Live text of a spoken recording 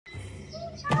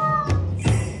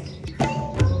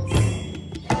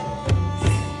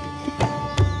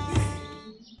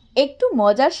একটু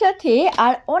মজার সাথে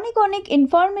আর অনেক অনেক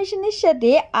ইনফরমেশনের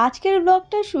সাথে আজকের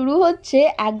ব্লগটা শুরু হচ্ছে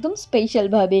একদম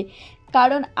স্পেশালভাবে,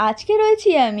 কারণ আজকে রয়েছি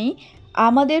আমি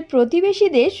আমাদের প্রতিবেশী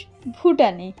দেশ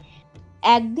ভুটানে।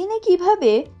 একদিনে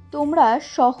কিভাবে তোমরা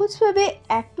সহজভাবে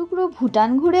এক টুকরো ভুটান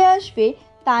ঘুরে আসবে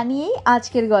তা নিয়েই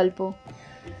আজকের গল্প।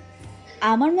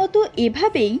 আমার মতো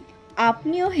এভাবেই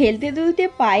আপনিও হেলতে দুলতে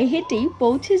পায়ে হেঁটেই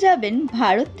পৌঁছে যাবেন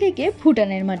ভারত থেকে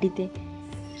ভুটানের মাটিতে।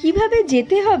 কিভাবে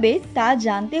যেতে হবে তা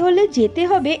জানতে হলে যেতে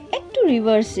হবে একটু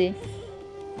রিভার্সে।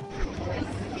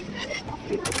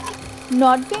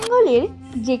 নর্থ বেঙ্গলের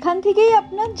যেখান থেকেই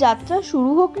আপনার যাত্রা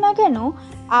শুরু হোক না কেন,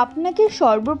 আপনাকে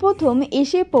সর্বপ্রথম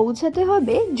এসে পৌঁছাতে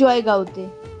হবে জয়গাঁওতে।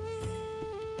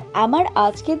 আমার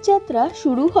আজকের যাত্রা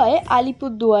শুরু হয়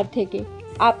আলিপুরদুয়ার থেকে।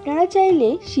 আপনারা চাইলে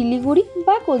শিলিগুড়ি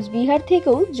বা কোচবিহার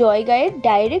থেকেও জয়গাঁয়ের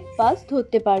ডাইরেক্ট বাস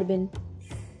ধরতে পারবেন।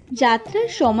 যাত্রার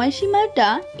সময়সীমাটা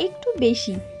একটু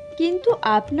বেশি, কিন্তু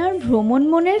আপনার ভ্রমণ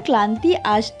মনের ক্লান্তি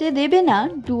আসতে দেবে না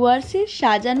ডুয়ার্সের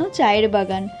সাজানো চায়ের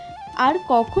বাগান আর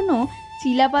কখনো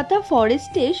চিলাপাতা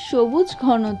ফরেস্টের সবুজ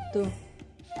ঘনত্ব।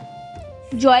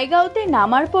 জয়গাঁওতে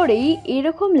নামার পরেই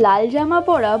এরকম লাল জামা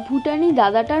পরা ভুটানি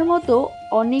দাদাটার মতো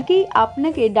অনেকেই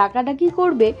আপনাকে ডাকাডাকি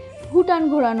করবে ভুটান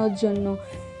ঘোরানোর জন্য।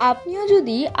 আপনিও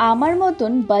যদি আমার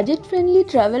মতন বাজেট ফ্রেন্ডলি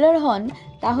ট্রাভেলার হন,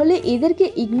 তাহলে এদেরকে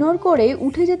ইগনোর করে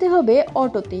উঠে যেতে হবে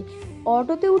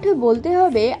অটোতে উঠে বলতে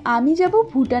হবে আমি যাব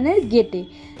ভুটানের গেটে।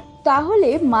 তাহলে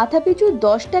মাথাপিছু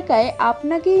 10 টাকায়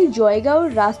আপনাকে এই জয়গাঁওর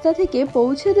রাস্তা থেকে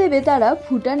পৌঁছে দেবে তারা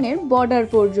ভুটানের বর্ডার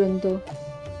পর্যন্ত।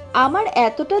 আমার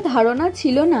এতটা ধারণা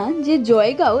ছিল না যে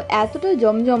জয়গাঁও এতটা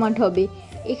জমজমাট হবে।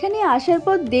 এখানে আসার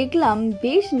পর দেখলাম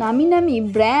বেশ নামি নামি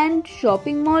ব্র্যান্ড,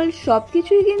 শপিং মল সব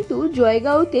কিছুই কিন্তু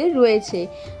জয়গাঁওতে রয়েছে।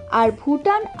 আর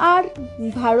ভুটান আর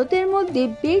ভারতের মধ্যে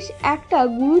বেশ একটা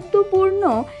গুরুত্বপূর্ণ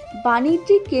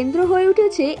বাণিজ্যিক কেন্দ্র হয়ে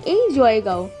উঠেছে এই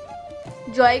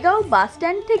জয়গাঁও বাস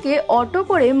স্ট্যান্ড থেকে অটো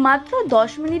করে মাত্র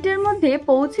 10 মিনিটের মধ্যে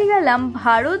পৌঁছে গেলাম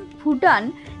ভারত ভুটান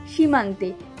সীমান্তে।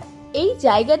 এই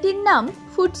জায়গাটির নাম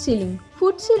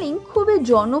ফুটসিলিং খুবই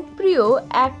জনপ্রিয়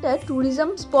একটা ট্যুরিজম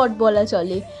স্পট বলা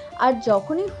চলে। আর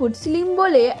যখনই ফুটসিলিং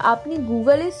বলে আপনি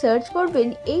গুগলে সার্চ করবেন,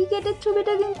 এই গেটের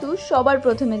ছবিটা কিন্তু সবার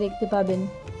প্রথমে দেখতে পাবেন।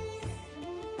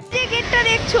 যে গেটটা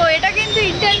দেখছো এটা কিন্তু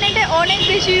ইন্টারনেটে অনেক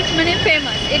বেশি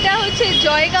ফেমাস। এটা হচ্ছে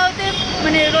জয়গাঁওতে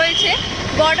রয়েছে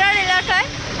বর্ডার এলাকায়,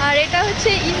 আর এটা হচ্ছে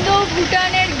ইন্দো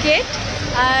ভুটানের গেট।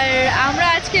 আর আমরা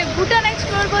আজকে ভুটান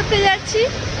এক্সপ্লোর করতে যাচ্ছি,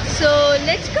 সো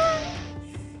লেটস গো।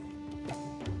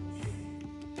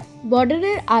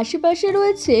 বর্ডারের আশেপাশে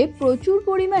রয়েছে প্রচুর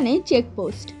পরিমাণে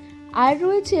চেকপোস্ট, আর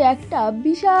রয়েছে একটা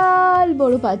বিশাল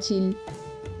বড়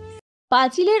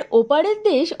পাঁচিলের ওপারের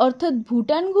দেশ অর্থাৎ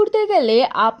ভুটান ঘুরতে গেলে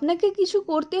আপনাকে কিছু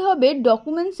করতে হবে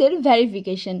ডকুমেন্টসের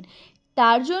ভেরিফিকেশন।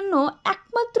 তার জন্য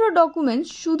একমাত্র ডকুমেন্টস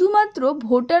শুধুমাত্র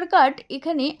ভোটার কার্ড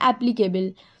এখানে অ্যাপ্লিকেবল।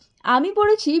 আমি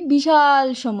পড়েছি বিশাল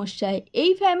সমস্যায়।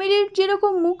 এই ফ্যামিলির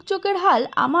যেরকম মুখ চোখের হাল,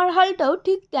 আমার হালটাও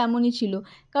ঠিক তেমনই ছিল,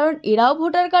 কারণ এরাও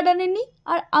ভোটার কার্ড আনেনি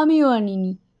আর আমিও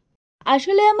আনিনি।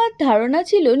 আসলে আমার ধারণা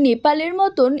ছিল নেপালের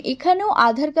মতন এখানেও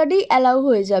আধার কার্ডেই অ্যালাউ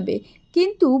হয়ে যাবে,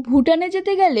 কিন্তু ভুটানে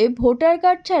যেতে গেলে ভোটার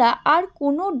কার্ড ছাড়া আর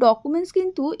কোনো ডকুমেন্টস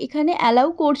কিন্তু এখানে অ্যালাউ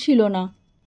করছিল না।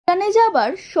 ভুটানে যাবার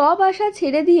সব আশা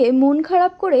ছেড়ে দিয়ে মন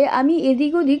খারাপ করে আমি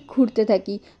এদিক ওদিক ঘুরতে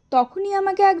থাকি। তখনই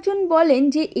আমাকে একজন বলেন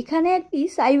যে এখানে একটি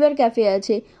সাইবার ক্যাফে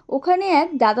আছে, ওখানে এক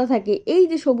দাদা থাকে, এই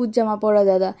যে সবুজ জামা পরা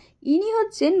দাদা, ইনি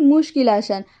হচ্ছেন মুশকিল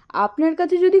আসান। আপনার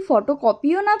কাছে যদি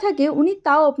ফটোকপিও না থাকে উনি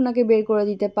তাও আপনাকে বের করে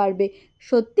দিতে পারবে।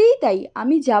 সত্যিই তাই,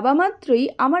 আমি যাবা মাত্রই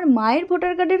আমার মায়ের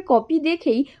ভোটার কার্ডের কপি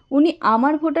দেখেই উনি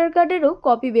আমার ভোটার কার্ডেরও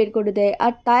কপি বের করে দেয়,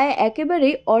 আর তাই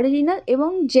একেবারেই অরিজিনাল এবং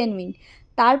জেনুইন।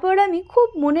 তারপর আমি খুব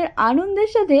মনের আনন্দের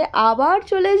সাথে আবার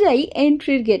চলে যাই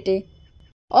এন্ট্রির গেটে।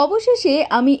 অবশেষে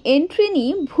আমি এন্ট্রি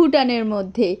নিই ভুটানের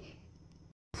মধ্যে।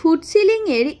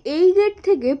 ফুটসিলিংয়ের এই গেট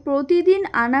থেকে প্রতিদিন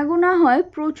আনাগোনা হয়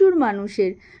প্রচুর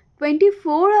মানুষের।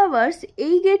 24 আওয়ার্স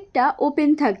এই গেটটা ওপেন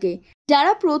থাকে।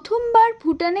 যারা প্রথমবার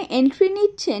ভুটানে এন্ট্রি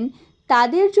নিচ্ছেন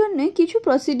তাদের জন্য কিছু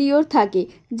প্রসিডিওর থাকে,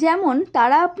 যেমন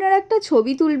তারা আপনার একটা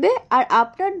ছবি তুলবে আর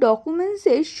আপনার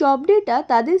ডকুমেন্টসের সব ডেটা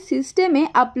তাদের সিস্টেমে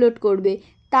আপলোড করবে,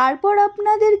 তারপর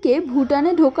আপনাদেরকে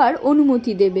ভুটানে ঢোকার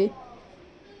অনুমতি দেবে।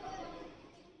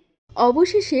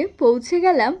 অবশেষে পৌঁছে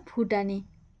গেলাম ভুটানে।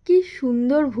 কি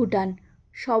সুন্দর ভুটান!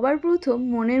 সবার প্রথম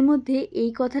মনের মধ্যে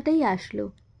এই কথাটাই আসলো।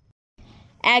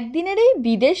 একদিনের এই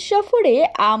বিদেশ সফরে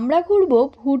আমরা ঘুরব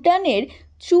ভুটানের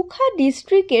চুখা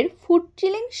ডিস্ট্রিক্টের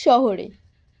ফুটসিলিং শহরে।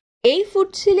 এই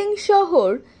ফুটসিলিং শহর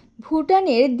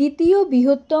ভুটানের দ্বিতীয়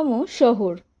বৃহত্তম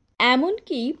শহর।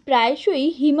 এমনকি প্রায়শই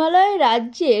হিমালয়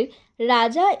রাজ্যের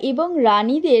রাজা এবং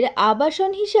রানীদের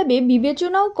আবাসন হিসাবে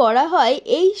বিবেচনাও করা হয়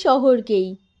এই শহরকেই।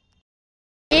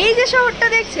 এই যে শহরটা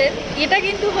দেখছেন এটা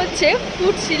কিন্তু হচ্ছে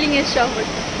ফুটশিলিং এর শহর,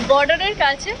 বর্ডারের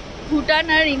কাছে, ভুটান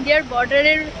আর ইন্ডিয়ার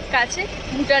বর্ডারের কাছে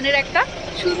ভুটানের একটা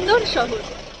সুন্দর শহর।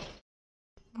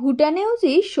 ভুটানেও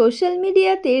যে সোশ্যাল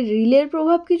মিডিয়াতে রিলের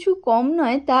প্রভাব কিছু কম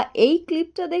নয় তা এই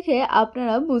ক্লিপটা দেখে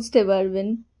আপনারা বুঝতে পারবেন।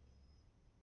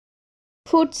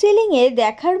 ফুটশিলিংয়ে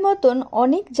দেখার মতন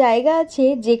অনেক জায়গা আছে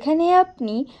যেখানে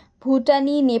আপনি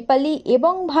ভুটানি, নেপালি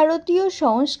এবং ভারতীয়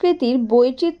সংস্কৃতির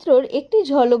বৈচিত্র্যর একটি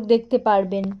ঝলক দেখতে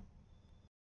পারবেন।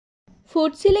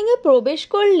 ফুটশিলিংয়ে প্রবেশ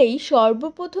করলেই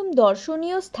সর্বপ্রথম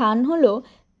দর্শনীয় স্থান হল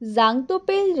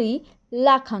জাংতোপেলরি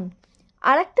লাখাং।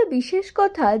 আর একটা বিশেষ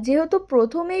কথা, যেহেতু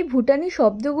প্রথমেই ভুটানি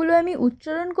শব্দগুলো আমি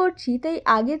উচ্চারণ করছি তাই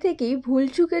আগে থেকেই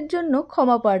ভুলচুকের জন্য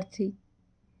ক্ষমা প্রার্থী।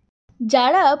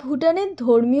 যারা ভুটানের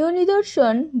ধর্মীয়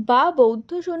নিদর্শন বা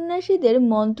বৌদ্ধ সন্ন্যাসীদের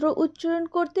মন্ত্র উচ্চারণ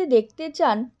করতে দেখতে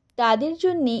চান তাদের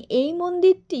জন্য এই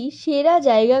মন্দিরটি সেরা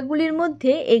জায়গাগুলির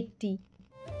মধ্যে একটি।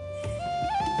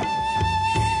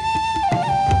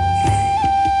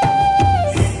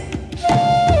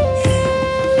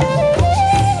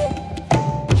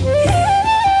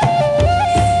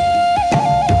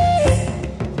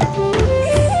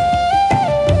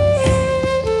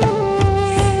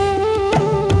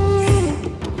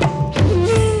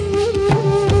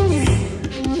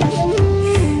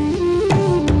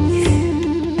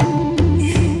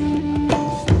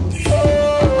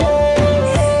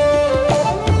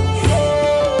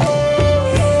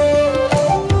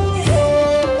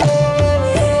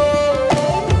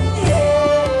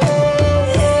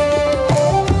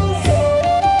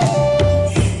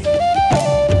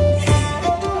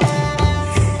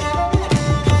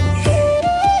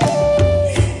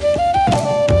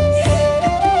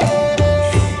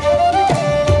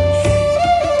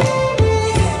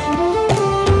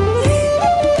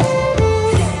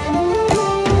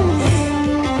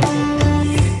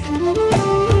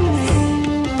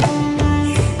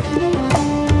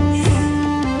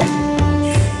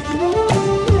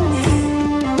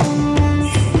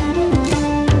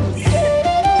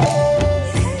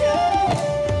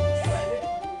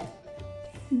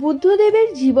 বুদ্ধদেবের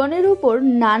জীবনের উপর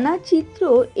নানা চিত্র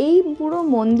এই পুরো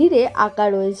মন্দিরে আঁকা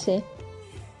রয়েছে।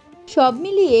 সব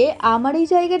মিলিয়ে আমার এই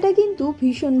জায়গাটা কিন্তু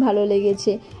ভীষণ ভালো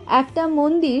লেগেছে। একটা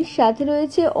মন্দির, সাথে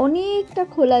রয়েছে অনেকটা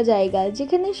খোলা জায়গা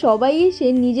যেখানে সবাই এসে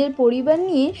নিজের পরিবার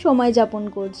নিয়ে সময় যাপন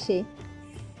করছে।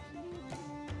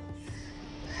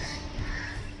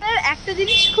 একটা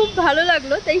জিনিস খুব ভালো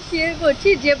লাগলো তাই শেয়ার করছি,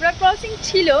 জেব্রা ক্রসিং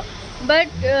ছিল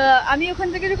বাট আমি ওখান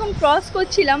থেকে যখন ক্রস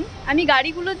করছিলাম আমি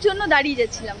গাড়িগুলোর জন্য দাঁড়িয়ে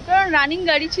যাচ্ছিলাম, কারণ রানিং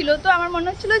গাড়ি ছিল, তো আমার মনে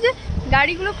হচ্ছিলো যে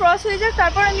গাড়িগুলো ক্রস হয়ে যাক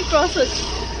তারপর আমি ক্রস হচ্ছি।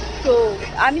 তো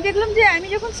আমি দেখলাম যে আমি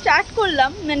যখন স্টার্ট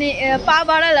করলাম, মানে পা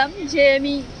বাড়ালাম যে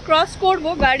আমি ক্রস করব,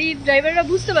 গাড়ির ড্রাইভাররা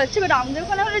বুঝতে পারছে, বাট আমাদের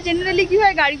ওখানে হলে জেনারেলি কী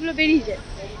হয় গাড়িগুলো বেরিয়ে যায়,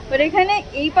 বাট এখানে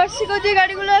এই পাশ থেকেও যে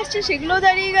গাড়িগুলো আসছে সেগুলোও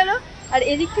দাঁড়িয়ে গেল, আর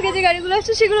এদিক থেকে যে গাড়িগুলো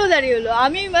আসছে সেগুলোও দাঁড়িয়ে হলো।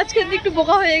 আমি মাঝখান দিয়ে একটু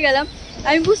বোকা হয়ে গেলাম,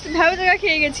 আমি ভাবে জায়গা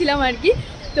খেয়ে গেছিলাম আর কি।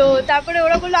 তো তারপরে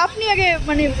ওরা বললো আপনি আগে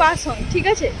মানে পাস হন, ঠিক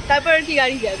আছে, তারপর আর কি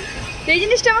গাড়ি যাবে। তো এই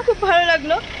জিনিসটা আমার খুব ভালো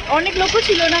লাগলো। অনেক লোকও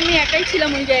ছিল না, আমি একাই ছিলাম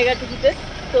ওই জায়গাটুকুতে,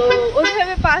 তো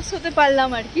ওইভাবে পাস হতে পারলাম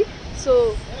আর কি। সো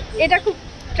এটা খুব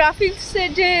ট্রাফিক্সের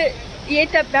যে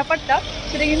ব্যাপারটা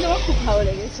সেটা কিন্তু আমার খুব ভালো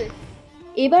লেগেছে।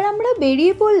 এবার আমরা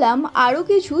বেরিয়ে পড়লাম আরও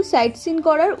কিছু সাইট সিন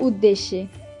করার উদ্দেশ্যে।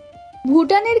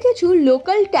 ভুটানের কিছু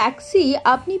লোকাল ট্যাক্সি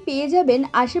আপনি পেয়ে যাবেন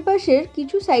আশেপাশের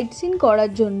কিছু সাইট সিন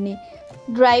করার জন্যে।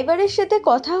 ড্রাইভারের সাথে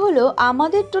কথা হলো,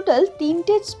 আমাদের টোটাল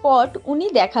 3টে স্পট উনি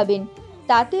দেখাবেন,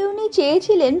 তাতে উনি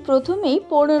চেয়েছিলেন প্রথমেই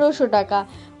 1500 টাকা,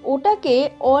 ওটাকে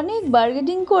অনেক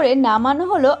বার্গেনিং করে নামানো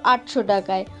হলো 800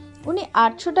 টাকায়। উনি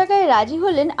 800 টাকায় রাজি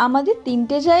হলেন আমাদের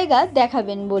 3টে জায়গা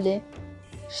দেখাবেন বলে।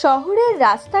 শহরের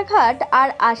রাস্তাঘাট আর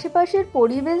আশেপাশের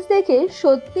পরিবেশ দেখে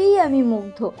সত্যিই আমি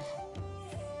মুগ্ধ।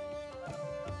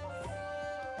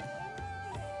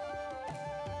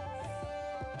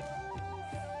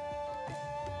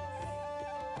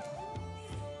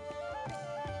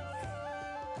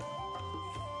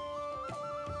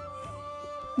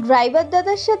 ড্রাইভার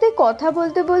দাদার সাথে কথা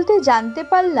বলতে বলতে জানতে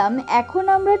পারলাম এখন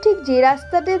আমরা ঠিক যে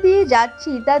রাস্তাটা দিয়ে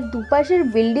যাচ্ছি তার দুপাশের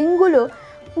বিল্ডিংগুলো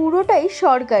পুরোটাই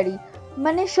সরকারি,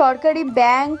 মানে সরকারি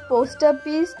bank, post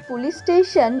office, police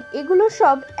station, এগুলো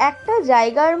সব একটা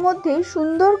জায়গার মধ্যে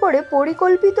সুন্দর করে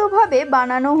পরিকল্পিতভাবে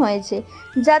বানানো হয়েছে,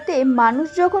 যাতে মানুষ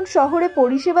যখন শহরে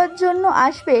পরিষেবার জন্য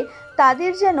আসবে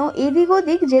তাদের যেন এদিক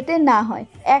ওদিক যেতে না হয়,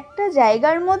 একটা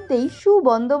জায়গার মধ্যেই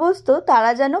সুবন্দোবস্ত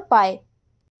তারা যেন পায়।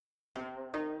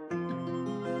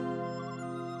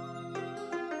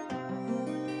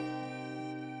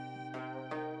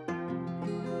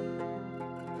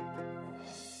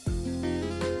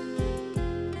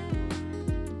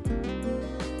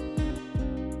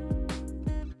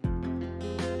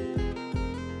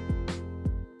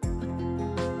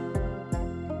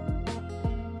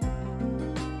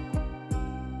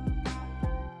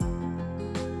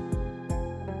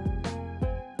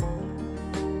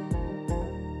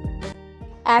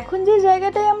 এখন যে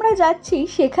জায়গাটায় আমরা যাচ্ছি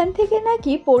সেখান থেকে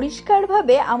নাকি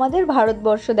পরিষ্কারভাবে আমাদের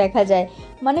ভারতবর্ষ দেখা যায়,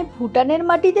 মানে ভুটানের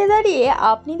মাটিতে দাঁড়িয়ে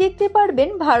আপনি দেখতে পারবেন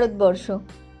ভারতবর্ষ।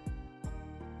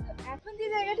 এখন যে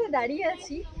জায়গাটা দাঁড়িয়ে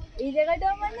আছি এই জায়গাটা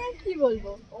মানে কি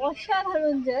বলবো,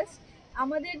 অসাধারণ। জাস্ট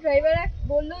আমাদের ড্রাইভার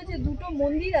বললো যে দুটো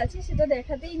মন্দির আছে সেটা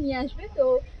দেখাতেই নিয়ে আসবে। তো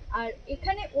আর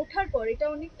এখানে ওঠার পর, এটা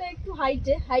অনেকটা একটু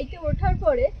হাইটে ওঠার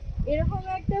পরে এরকম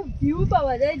একটা ভিউ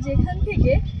পাওয়া যায় যেখান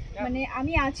থেকে মানে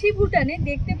আমি আছি ভুটানে,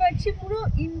 দেখতে পাচ্ছি পুরো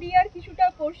ইন্ডিয়ার কিছুটা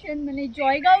পোর্শন, মানে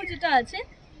জয়গাঁও যেটা আছে,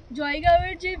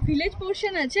 জয়গাঁওয়ের যে ভিলেজ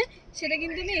পোর্শন আছে সেটা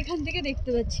কিন্তু আমি এখান থেকে দেখতে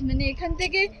পাচ্ছি। মানে এখান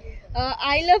থেকে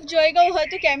আই লাভ জয়গাঁও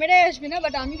হয়তো ক্যামেরায় আসবে না,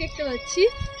 বাট আমি দেখতে পাচ্ছি,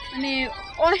 মানে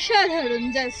অসাধারণ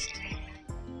জাস্ট।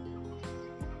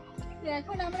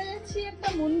 এখন আমরা যাচ্ছি একটা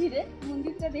মন্দিরে,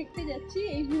 মন্দিরটা দেখতে যাচ্ছি।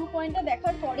 এই ভিউ পয়েন্টটা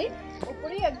দেখার পরে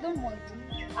ওপরেই একদম মন্দির।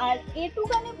 আর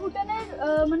এটুকানে ভুটানের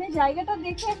মানে জায়গাটা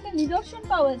দেখে একটা নিদর্শন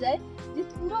পাওয়া যায় যে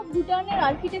পুরো ভুটানের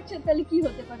আর্কিটেকচার তাহলে কি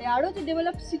হতে পারে। আরও যে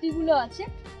ডেভেলপ সিটিগুলো আছে,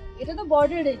 এটা তো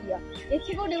বর্ডার এরিয়া, এর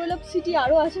থেকেও ডেভেলপ সিটি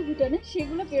আরও আছে ভুটানে,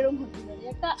 সেগুলো কেরম হতে পারে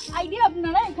একটা আইডিয়া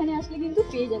আপনারা এখানে আসলে কিন্তু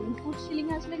পেয়ে যাবেন। ফুটশিলিং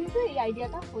আসলে কিন্তু এই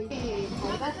আইডিয়াটা হয়ে যায়।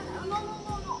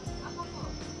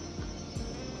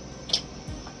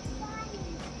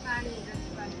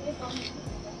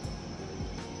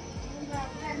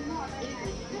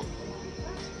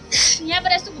 यहाँ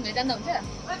पर यस्तो घुम्दै जाँदा हुन्छ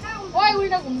ओइ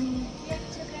उल्टा घुम्नु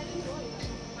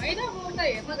होइन उल्टा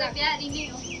हेर्नु त त्यहाँ रिङ्गै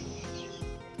हो।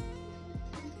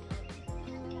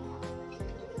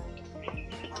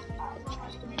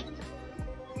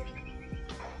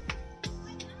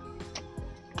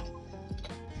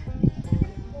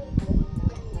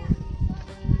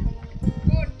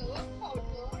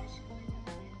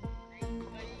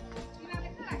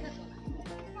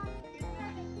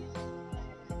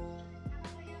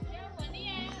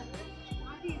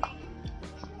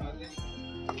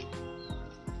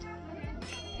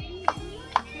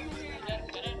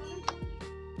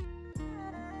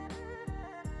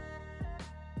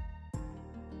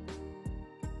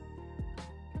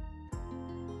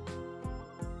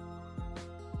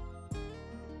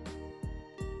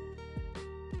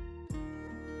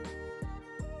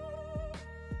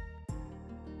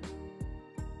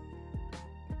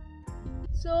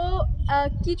 সো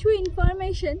কিছু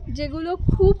ইনফরমেশন যেগুলো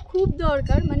খুব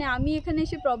দরকার, মানে আমি এখানে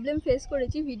এসে প্রবলেম ফেস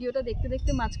করেছি, ভিডিওটা দেখতে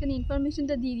দেখতে মাঝখানে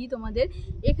ইনফরমেশনটা দিয়ে দিই তোমাদের।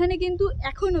 এখানে কিন্তু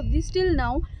এখন অবধি স্টিল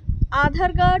নাও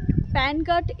আধার কার্ড, প্যান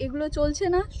কার্ড এগুলো চলছে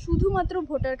না, শুধুমাত্র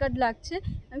ভোটার কার্ড লাগছে।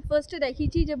 আমি ফার্স্টে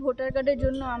দেখিয়েছি যে ভোটার কার্ডের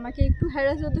জন্য আমাকে একটু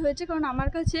হ্যারাস হতে হয়েছে, কারণ আমার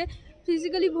কাছে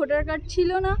ফিজিক্যালি ভোটার কার্ড ছিল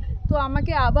না। তো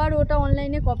আমাকে আবার ওটা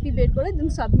অনলাইনে কপি বের করে দেন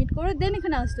সাবমিট করে দেন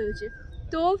এখানে আসতে হয়েছে।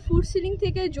 তো ফুটশিলিং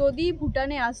থেকে যদি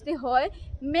ভুটানে আসতে হয়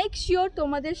মেক শিওর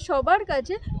তোমাদের সবার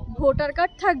কাছে ভোটার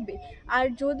কার্ড থাকবে। আর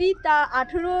যদি তা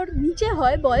 18-র নিচে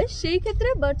হয় বয়স, সেই ক্ষেত্রে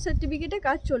বার্থ সার্টিফিকেটে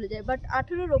কাজ চলে যায়। বাট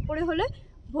 18-র ওপরে হলে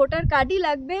ভোটার কার্ডই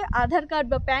লাগবে, আধার কার্ড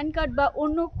বা প্যান কার্ড বা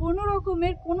অন্য কোনো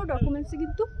রকমের কোনো ডকুমেন্টসে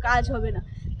কিন্তু কাজ হবে না।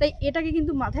 তাই এটাকে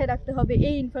কিন্তু মাথায় রাখতে হবে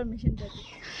এই ইনফরমেশনটাকে।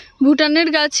 ভুটানের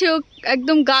গাছেও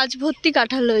একদম গাছ ভর্তি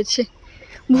কাঁঠাল রয়েছে,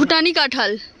 ভুটানি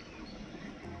কাঁঠাল।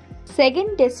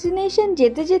 সেকেন্ড ডেস্টিনেশন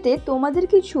যেতে যেতে তোমাদের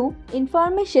কিছু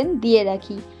ইনফরমেশন দিয়ে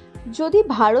রাখি। যদি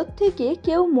ভারত থেকে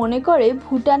কেউ মনে করে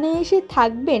ভুটানে এসে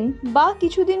থাকবেন বা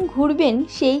কিছুদিন ঘুরবেন,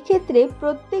 সেই ক্ষেত্রে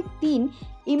প্রত্যেক দিন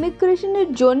ইমিগ্রেশনের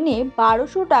জন্যে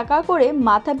 1200 টাকা করে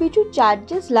মাথাপিছু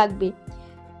চার্জেস লাগবে।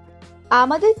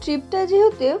 আমাদের ট্রিপটা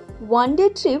যেহেতু ওয়ান ডে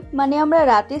ট্রিপ, মানে আমরা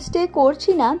রাতে স্টে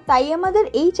করছি না, তাই আমাদের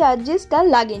এই চার্জেসটা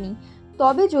লাগেনি।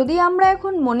 তবে যদি আমরা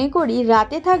এখন মনে করি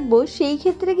রাতে থাকবো, সেই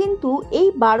ক্ষেত্রে কিন্তু এই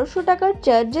 1200 টাকার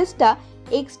চার্জেসটা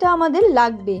এক্সট্রা আমাদের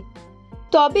লাগবে।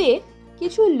 তবে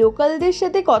কিছু লোকালদের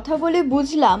সাথে কথা বলে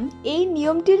বুঝলাম এই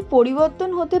নিয়মটির পরিবর্তন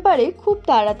হতে পারে খুব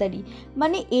তাড়াতাড়ি।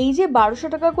 মানে এই যে 1200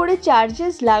 টাকা করে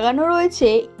চার্জেস লাগানো রয়েছে,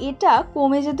 এটা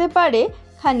কমে যেতে পারে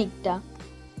খানিকটা।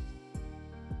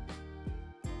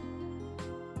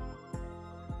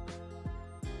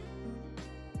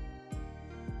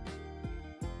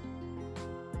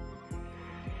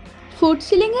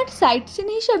 ফুটশিলিংয়ের সাইট সিন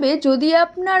হিসাবে যদি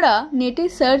আপনারা নেটে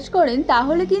সার্চ করেন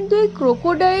তাহলে কিন্তু এই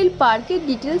ক্রোকোডাইল পার্কের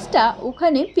ডিটেলসটা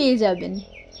ওখানে পেয়ে যাবেন।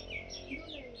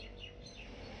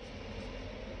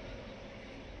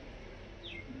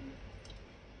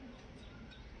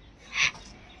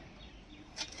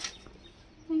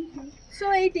 সো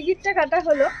এই টিকিটটা কাটা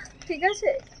হলো, ঠিক আছে।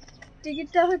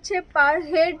 টিকিটটা হচ্ছে পার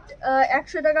হেড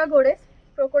 100 টাকা করে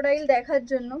ক্রোকোডাইল দেখার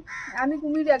জন্য। আমি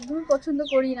কুমির একদমই পছন্দ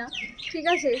করি না, ঠিক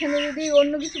আছে। এখানে যদি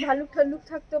অন্য কিছু ভালুক ঠাল্লুক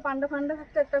থাকতো, পান্ডা ফান্ডা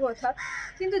থাকতো একটা কথা,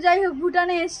 কিন্তু যাই হোক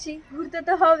ভুটানে এসছি, ঘুরতে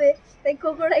তো হবে, তাই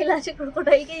ক্রোকোডাইল আছে,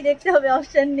 ক্রোকোডাইলকেই দেখতে হবে,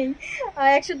 অপশান নেই।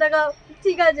 100 টাকা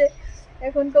ঠিক আছে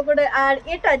এখন ক্রোকোডাইল। আর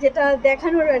এটা যেটা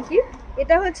দেখানোর আর কি,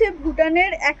 এটা হচ্ছে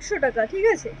ভুটানের 100 টাকা, ঠিক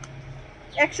আছে?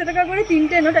 100 টাকা করে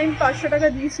 3টে নোট, আমি 500 টাকা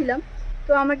দিয়েছিলাম,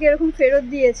 তো আমাকে এরকম ফেরত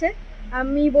দিয়েছে।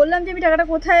 আমি বললাম যে আমি টাকাটা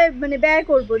কোথায় মানে ব্যয়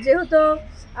করব, যেহেতু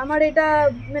আমার এটা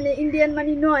মানে ইন্ডিয়ান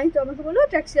মানি নয়, তো আমাকে বললো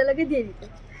ট্যাক্সিওয়ালাকে দিয়ে দিতে।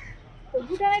 তো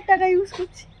ভুটানের টাকা ইউজ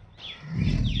করছি।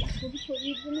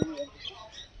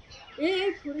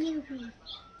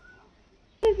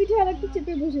 পিঠে আর একটা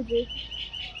চেপে বসেছে।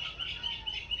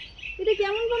 এটা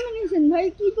কেমন কম্বিনেশন ভাই?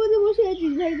 কি পদে বসে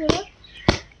আছিস ভাই তোরা?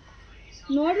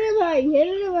 নড় রে ভাই,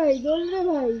 হেরে রে ভাই, দোল রে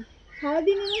ভাই,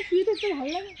 সারাদিন আমার শুয়ে থাকতে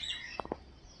ভালো লাগে।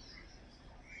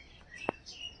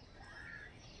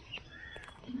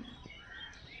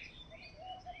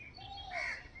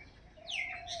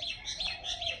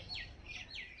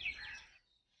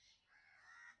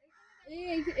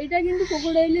 এটা কিন্তু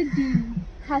ক্রোকোডাইলের ডিম,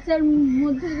 খাঁচার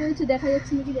মধ্যে রয়েছে, দেখা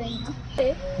যাচ্ছে নাকি জানি না।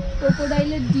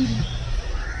 ক্রোকোডাইলের ডিম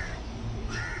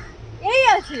এই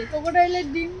আছে, ক্রোকোডাইলের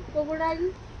ডিম। ক্রোকোডাইল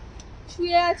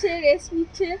শুয়ে আছে, রেস্ট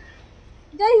নিচ্ছে।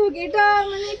 যাই হোক, এটা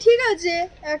মানে ঠিক আছে,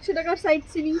 100 টাকার সাইট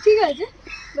সিনিং ঠিক আছে,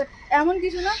 বাট এমন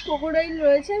কিছু না। ক্রোকোডাইল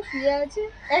রয়েছে, শুয়ে আছে,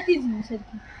 একই জিনিস আর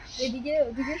কি, এদিকে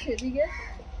ওদিকে সেদিকে,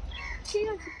 ঠিক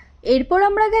আছে। এরপর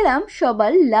আমরা গেলাম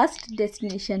সবার লাস্ট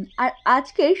ডেস্টিনেশন, আর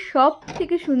আজকের সব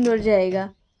থেকে সুন্দর জায়গা।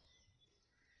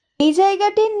 এই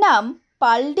জায়গাটির নাম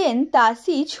পালডেন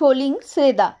তাসি ছোলিং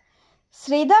শ্রেদা।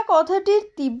 শ্রেদা কথাটির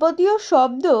তিব্বতীয়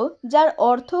শব্দ, যার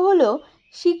অর্থ হল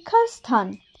শিক্ষার স্থান।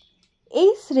 এই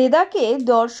শ্রেদাকে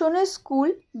দর্শনের স্কুল,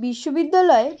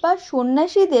 বিশ্ববিদ্যালয় বা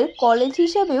সন্ন্যাসীদের কলেজ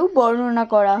হিসাবেও বর্ণনা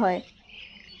করা হয়।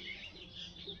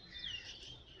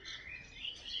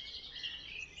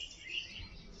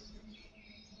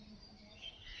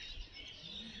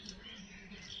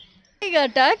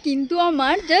 জায়গাটা কিন্তু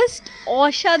আমার জাস্ট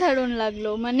অসাধারণ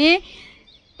লাগলো, মানে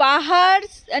পাহাড়,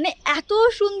 মানে এত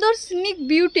সুন্দর সিনিক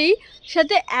বিউটি,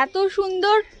 সাথে এত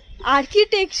সুন্দর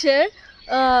আর্কিটেকচার,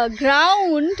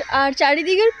 গ্রাউন্ড, আর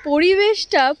চারিদিকের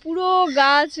পরিবেশটা পুরো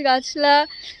গাছ গাছলা,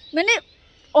 মানে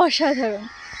অসাধারণ।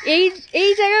 এই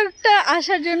এই জায়গাটা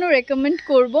আসার জন্য রেকমেন্ড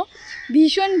করব।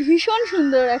 ভীষণ ভীষণ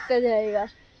সুন্দর একটা জায়গা।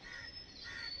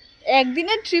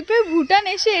 একদিনের ট্রিপে ভুটান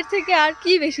এসে এর থেকে আর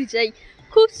কি বেশি চাই।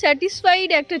 খুব স্যাটিসফাইড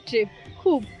একটা ট্রিপ,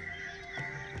 খুব।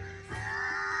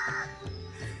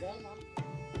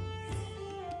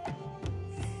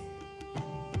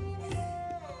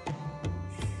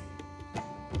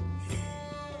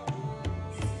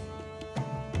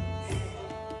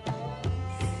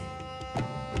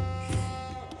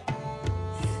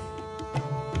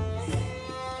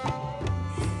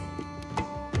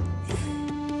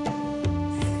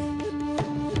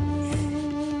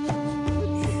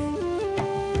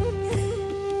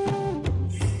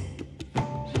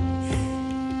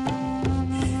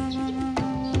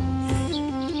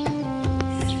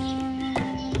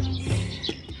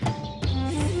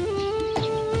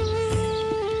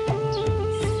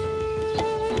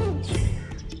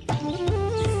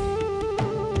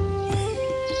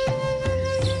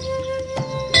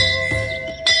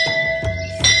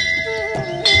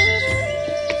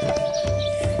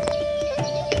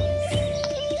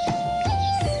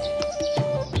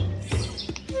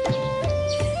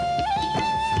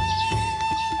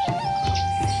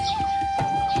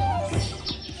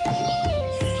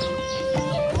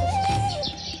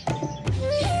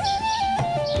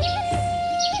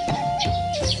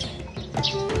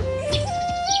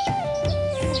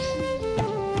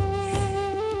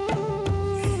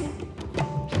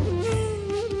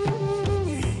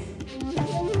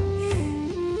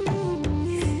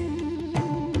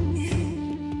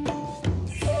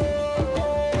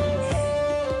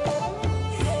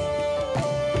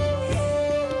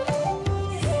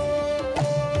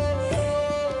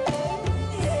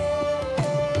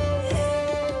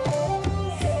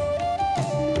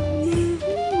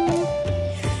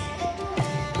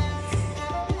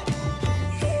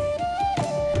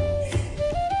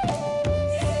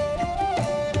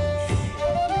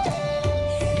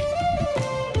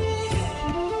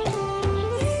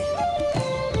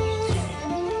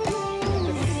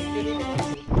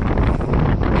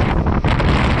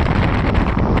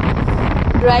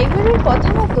 ড্রাইভারের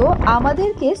কথা মতো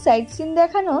আমাদেরকে সাইট সিন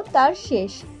দেখানো তার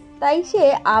শেষ, তাই সে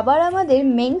আবার আমাদের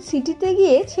মেইন সিটিতে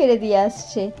গিয়ে ছেড়ে দিয়ে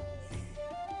আসছে।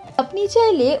 আপনি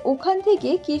চাইলে ওখান থেকে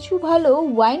কিছু ভালো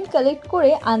ওয়াইন কালেক্ট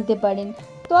করে আনতে পারেন,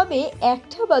 তবে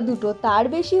একটা বা দুটো, তার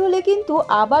বেশি হলে কিন্তু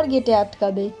আবার গেটে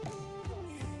আটকাবে।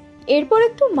 এরপর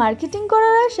একটু মার্কেটিং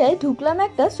করার আশায় ঢুকলাম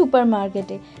একটা সুপার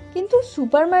মার্কেটে, কিন্তু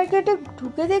সুপার মার্কেটে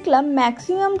ঢুকে দেখলাম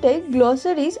ম্যাক্সিমামটাই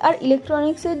গ্লসারিজ আর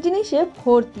ইলেকট্রনিক্সের জিনিসে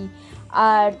ভর্তি,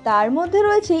 আর তার মধ্যে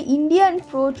রয়েছে ইন্ডিয়ান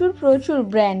প্রচুর প্রচুর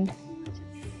ব্র্যান্ড।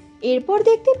 এরপর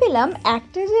দেখতে পেলাম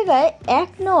একটা জায়গায় এক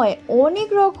নয় অনেক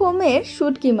রকমের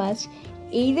শুটকি মাছ।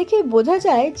 এই দেখে বোঝা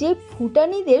যায় যে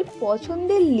ভুটানিদের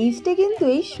পছন্দের লিস্টে কিন্তু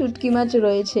এই শুটকি মাছ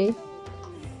রয়েছে।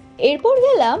 এরপর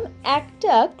গেলাম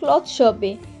একটা ক্লথ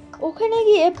শপে। ওখানে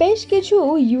গিয়ে বেশ কিছু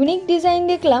ইউনিক ডিজাইন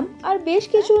দেখলাম আর বেশ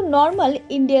কিছু নর্মাল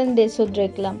ইন্ডিয়ান ড্রেসও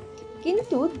দেখলাম,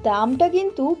 কিন্তু দামটা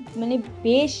কিন্তু মানে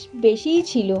বেশ বেশিই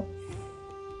ছিল।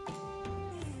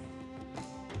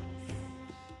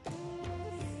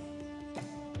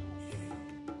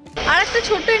 আর একটা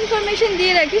ছোট্ট ইনফরমেশন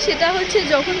দিয়ে রাখি, সেটা হচ্ছে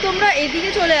যখন তোমরা এদিকে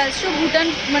চলে আসছো, ভুটান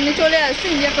মানে চলে আসছো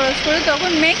ইন্ডিয়া ক্রস করে,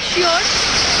 তখন মেক শিওর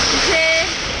যে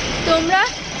তোমরা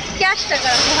ক্যাশ টাকা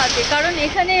রাখো হাতে, কারণ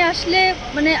এখানে আসলে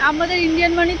মানে আমাদের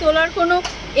ইন্ডিয়ান মানি তোলার কোনো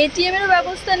এটিএমেরও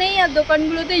ব্যবস্থা নেই, আর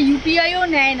দোকানগুলোতে ইউপিআইও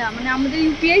নেয় না, মানে আমাদের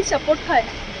ইউপিআই সাপোর্ট হয়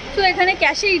না। তো এখানে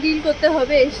ক্যাশেই ডিল করতে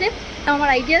হবে এসে। আমার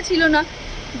আইডিয়া ছিল না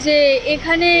যে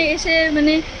এখানে এসে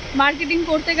মানে মার্কেটিং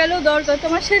করতে গেলেও দরকার, তো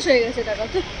আমার শেষ হয়ে গেছে টাকা।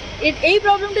 তো এই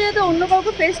প্রবলেমটা যাতে অন্য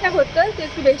কাউকে ফেস না করতে হয়, তো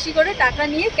একটু বেশি করে টাকা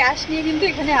নিয়ে ক্যাশ নিয়ে কিন্তু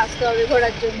এখানে আসতে হবে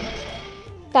ঘোরার জন্য।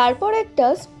 তারপর একটা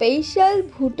স্পেশাল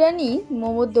ভুটানি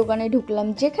মোমোর দোকানে ঢুকলাম,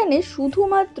 যেখানে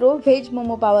শুধুমাত্র ভেজ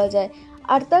মোমো পাওয়া যায়,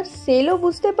 আর তার সেলও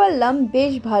বুঝতে পারলাম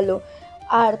বেশ ভালো।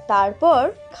 আর তারপর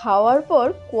খাওয়ার পর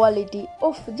কোয়ালিটি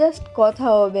ওফ, জাস্ট কথা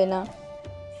হবে না।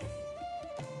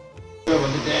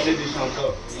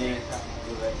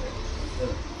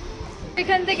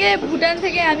 এখান থেকে ভুটান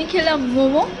থেকে আমি খেলাম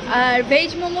মোমো, আর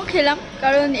ভেজ মোমো খেলাম,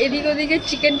 কারণ এদিক ওদিকে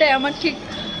চিকেনটা আমার ঠিক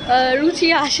রুচি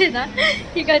আসে না,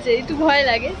 ঠিক আছে, একটু ভয়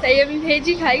লাগে, তাই আমি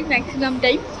ভেজই খাই ম্যাক্সিমাম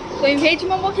টাইম। তো আমি ভেজ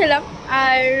মোমো খেলাম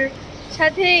আর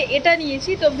সাথে এটা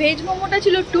নিয়েছি। তো ভেজ মোমোটা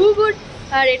ছিল টু গুড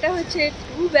আর এটা হচ্ছে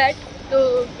টু ব্যাড। তো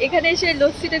এখানে এসে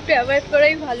লস্যিটা একটু অ্যাভয়েড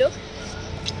করাই ভালো।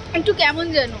 একটু কেমন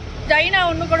যেন, জানি না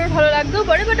অন্য কারোর ভালো লাগতেও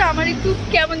পারে, বাট আমার একটু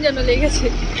কেমন যেন লেগেছে।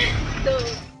 তো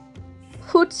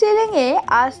ফুডসেলিংয়ে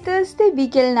আস্তে আস্তে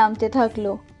বিকেল নামতে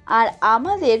থাকলো আর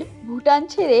আমাদের ভুটান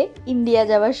ছেড়ে ইন্ডিয়া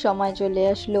যাওয়ার সময় চলে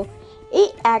আসলো। এই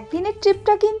একদিনের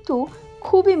ট্রিপটা কিন্তু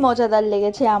খুবই মজাদার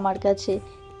লেগেছে আমার কাছে।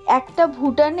 একটা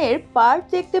ভুটানের পার্ক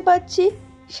দেখতে পাচ্ছি,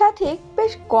 সাথে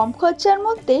বেশ কম খরচার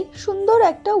মধ্যে সুন্দর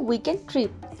একটা উইকেন্ড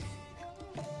ট্রিপ।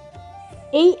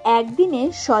 এই একদিনে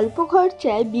স্বল্প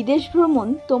খরচায় বিদেশ ভ্রমণ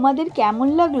তোমাদের কেমন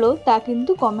লাগলো তা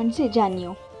কিন্তু কমেন্টসে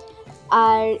জানিও।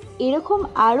 আর এরকম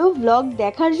আরও ব্লগ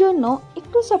দেখার জন্য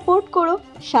একটু সাপোর্ট করো,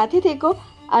 সাথে থেকো।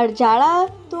 আর যারা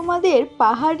তোমাদের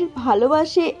পাহাড়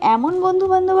ভালোবাসে এমন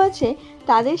বন্ধুবান্ধব আছে,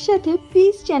 তাদের সাথে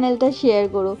প্লিজ চ্যানেলটা শেয়ার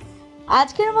করো।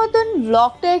 আজকের মতন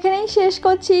ব্লগটা এখানেই শেষ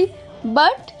করছি,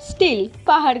 বাট স্টিল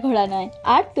পাহাড় ঘোরা নয়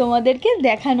আর তোমাদেরকে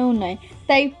দেখানোও নয়,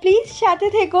 তাই প্লিজ সাথে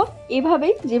থেকো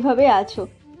এভাবেই যেভাবে আছো।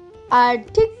 আর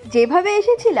ঠিক যেভাবে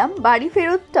এসেছিলাম বাড়ি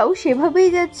ফেরতটাও সেভাবেই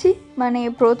যাচ্ছি। মানে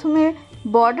প্রথমে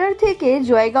বর্ডার থেকে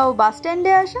জয়গাঁও বাস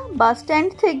স্ট্যান্ডে আসা, বাস স্ট্যান্ড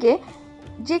থেকে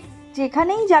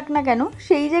যেখানেই যাক না কেন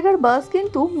সেই জায়গার বাস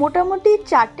কিন্তু মোটামুটি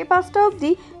 4টে-5টা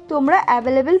অবধি তোমরা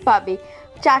অ্যাভেলেবেল পাবে।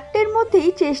 4টের মধ্যেই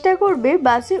চেষ্টা করবে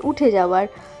বাসে উঠে যাওয়ার।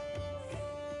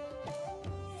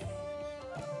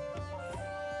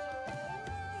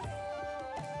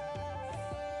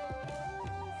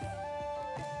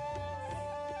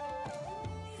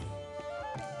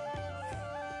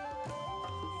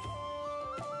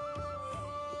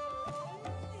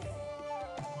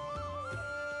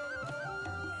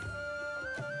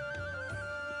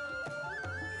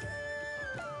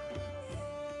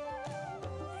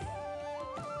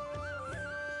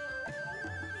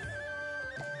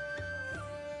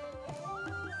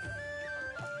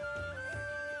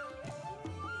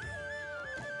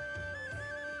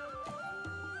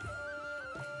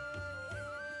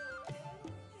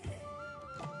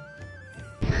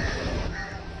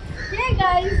 Hey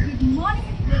guys, good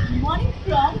morning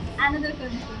from another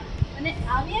country. মানে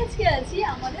আমি আজকে আছি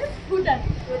আমাদের ভুটান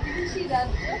প্রতিবেশী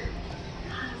রাজ্য।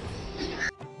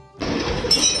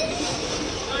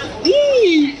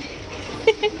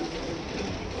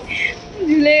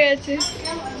 ঝুলে গেছে।